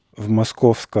В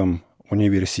Московском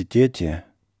университете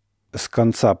с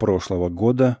конца прошлого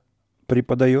года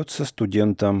преподается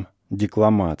студентам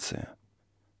декламация,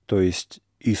 то есть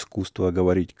искусство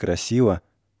говорить красиво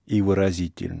и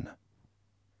выразительно.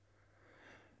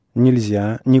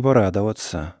 Нельзя не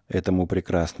порадоваться этому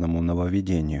прекрасному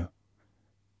нововведению.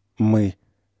 Мы,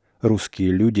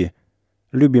 русские люди,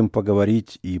 любим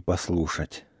поговорить и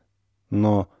послушать,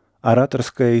 но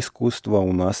ораторское искусство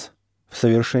у нас в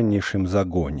совершеннейшем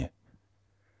загоне.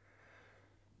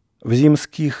 В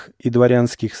земских и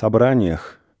дворянских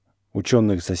собраниях,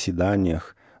 ученых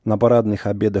заседаниях, на парадных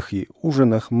обедах и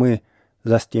ужинах мы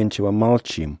застенчиво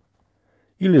молчим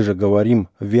или же говорим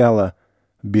вяло,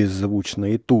 беззвучно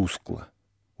и тускло,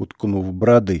 уткнув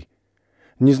броды,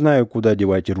 не знаю, куда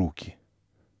девать руки.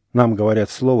 Нам говорят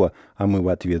слово, а мы в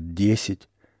ответ 10,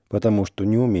 потому что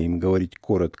не умеем говорить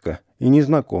коротко и не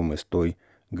знакомы с той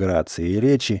грацией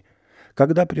речи,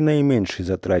 когда при наименьшей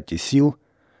затрате сил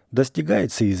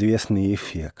достигается известный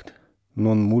эффект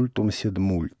 «non multum sed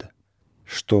multa»,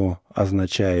 что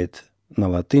означает на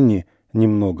латыни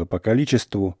 «немного по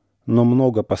количеству, но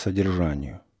много по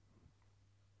содержанию».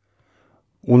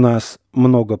 У нас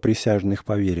много присяжных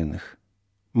поверенных,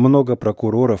 много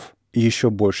прокуроров и еще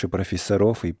больше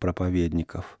профессоров и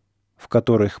проповедников, в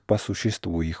которых по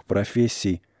существу их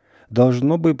профессий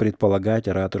должно бы предполагать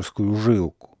ораторскую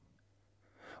жилку.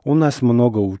 У нас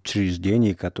много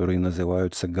учреждений, которые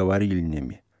называются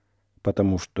говорильнями,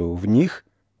 потому что в них,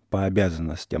 по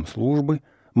обязанностям службы,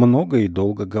 много и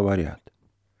долго говорят.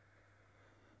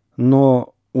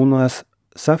 Но у нас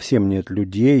совсем нет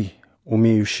людей,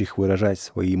 умеющих выражать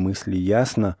свои мысли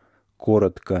ясно,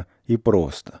 коротко и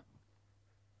просто.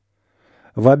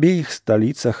 В обеих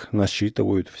столицах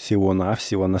насчитывают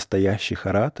всего-навсего настоящих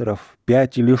ораторов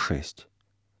 5 или 6.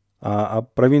 А о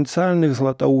провинциальных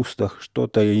златоустах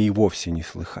что-то и вовсе не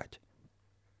слыхать.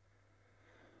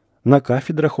 На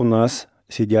кафедрах у нас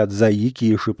сидят заики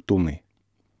и шептуны,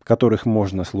 которых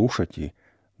можно слушать и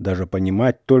даже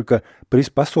понимать, только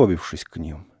приспособившись к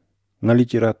ним. На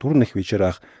литературных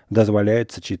вечерах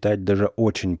дозволяется читать даже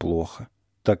очень плохо,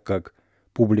 так как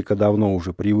публика давно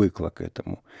уже привыкла к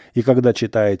этому. И когда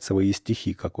читает свои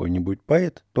стихи какой-нибудь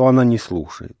поэт, то она не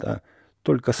слушает, а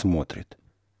только смотрит.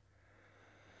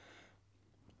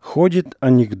 Ходит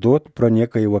анекдот про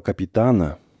некоего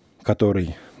капитана,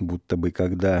 который, будто бы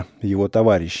когда его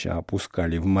товарища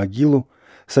опускали в могилу,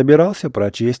 собирался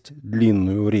прочесть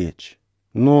длинную речь,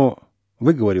 но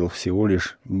выговорил всего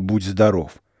лишь «будь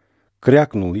здоров»,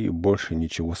 крякнул и больше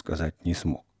ничего сказать не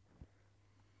смог.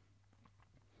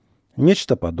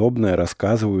 Нечто подобное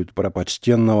рассказывают про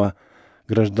почтенного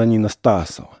гражданина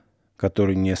Стасова,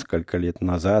 который несколько лет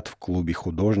назад в клубе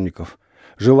художников,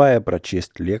 желая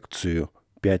прочесть лекцию,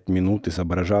 5 минут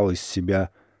изображал из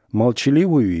себя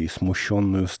молчаливую и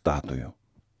смущенную статую.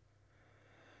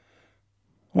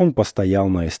 Он постоял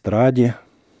на эстраде,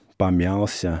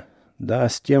 помялся, да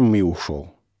с тем и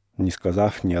ушел, не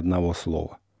сказав ни одного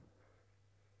слова.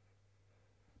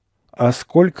 А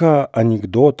сколько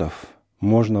анекдотов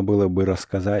можно было бы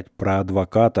рассказать про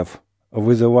адвокатов,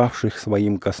 вызывавших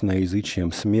своим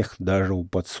косноязычием смех даже у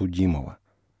подсудимого,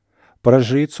 про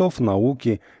жрецов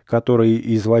науки,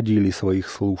 которые изводили своих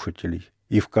слушателей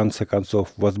и в конце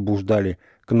концов возбуждали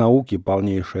к науке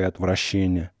полнейшее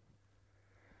отвращение.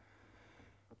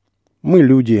 Мы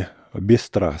люди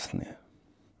бесстрастные,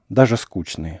 даже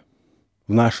скучные.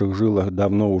 В наших жилах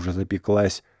давно уже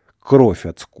запеклась кровь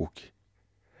от скуки.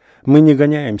 Мы не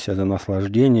гоняемся за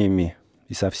наслаждениями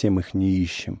и совсем их не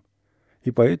ищем.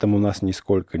 И поэтому нас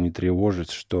нисколько не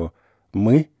тревожит, что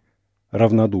мы,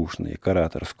 равнодушные к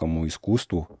ораторскому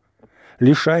искусству,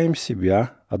 лишаем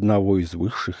себя одного из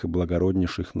высших и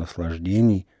благороднейших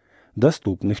наслаждений,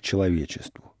 доступных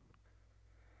человечеству.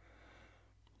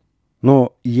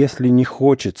 Но если не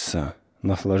хочется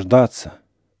наслаждаться,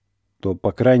 то,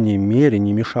 по крайней мере,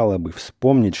 не мешало бы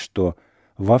вспомнить, что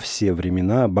во все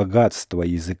времена богатство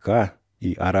языка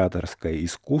и ораторское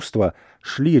искусство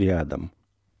шли рядом.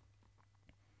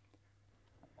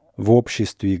 В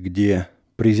обществе, где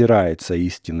презирается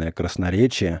истинное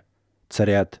красноречие,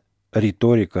 царят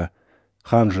риторика,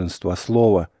 ханжество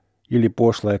слова или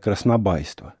пошлое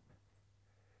краснобайство.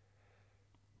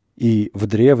 И в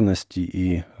древности,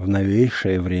 и в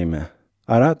новейшее время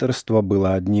ораторство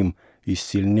было одним из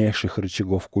сильнейших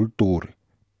рычагов культуры.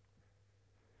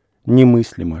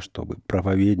 Немыслимо, чтобы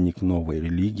проповедник новой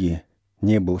религии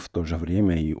не был в то же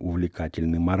время и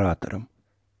увлекательным оратором.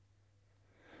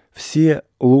 Все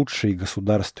лучшие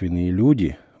государственные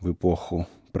люди в эпоху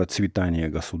процветания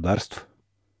государств,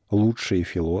 лучшие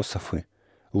философы,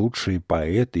 лучшие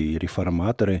поэты и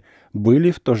реформаторы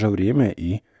были в то же время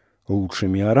и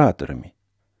лучшими ораторами.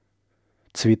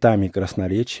 Цветами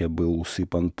красноречия был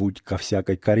усыпан путь ко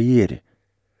всякой карьере,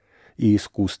 и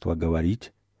искусство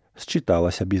говорить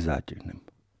считалось обязательным.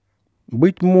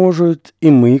 Быть может, и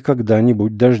мы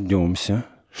когда-нибудь дождемся,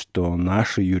 что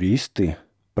наши юристы,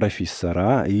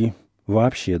 профессора и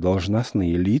вообще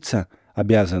должностные лица,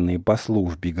 обязанные по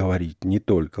службе говорить не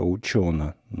только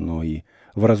учено, но и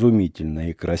вразумительно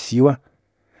и красиво,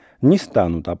 не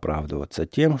станут оправдываться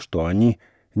тем, что они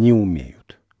не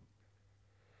умеют.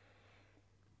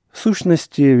 В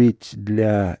сущности, ведь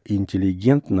для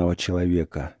интеллигентного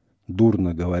человека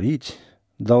дурно говорить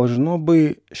должно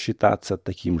бы считаться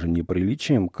таким же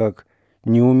неприличием, как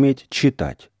не уметь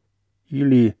читать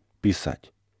или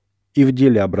писать. И в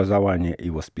деле образования и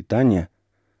воспитания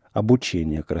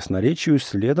обучение красноречию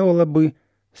следовало бы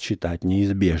считать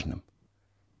неизбежным.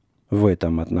 В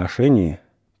этом отношении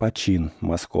почин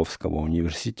Московского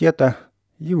университета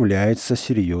является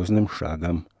серьезным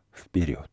шагом вперед.